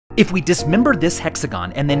If we dismember this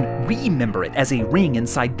hexagon and then remember it as a ring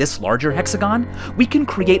inside this larger hexagon, we can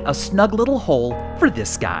create a snug little hole for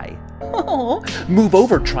this guy. Oh, move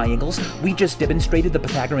over, triangles. We just demonstrated the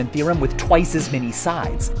Pythagorean theorem with twice as many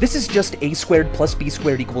sides. This is just a squared plus b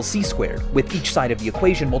squared equals c squared, with each side of the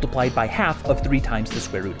equation multiplied by half of 3 times the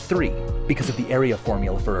square root of 3, because of the area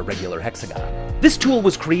formula for a regular hexagon. This tool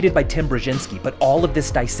was created by Tim Brzezinski, but all of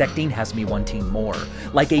this dissecting has me wanting more,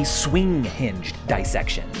 like a swing-hinged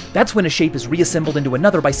dissection. That's when a shape is reassembled into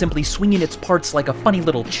another by simply swinging its parts like a funny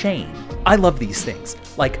little chain. I love these things,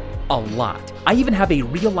 like a lot. I even have a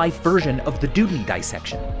real-life version of the Dewdney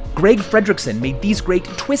dissection. Greg Fredrickson made these great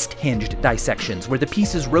twist-hinged dissections where the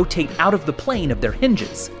pieces rotate out of the plane of their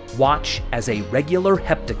hinges. Watch as a regular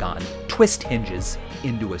heptagon twist hinges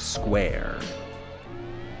into a square.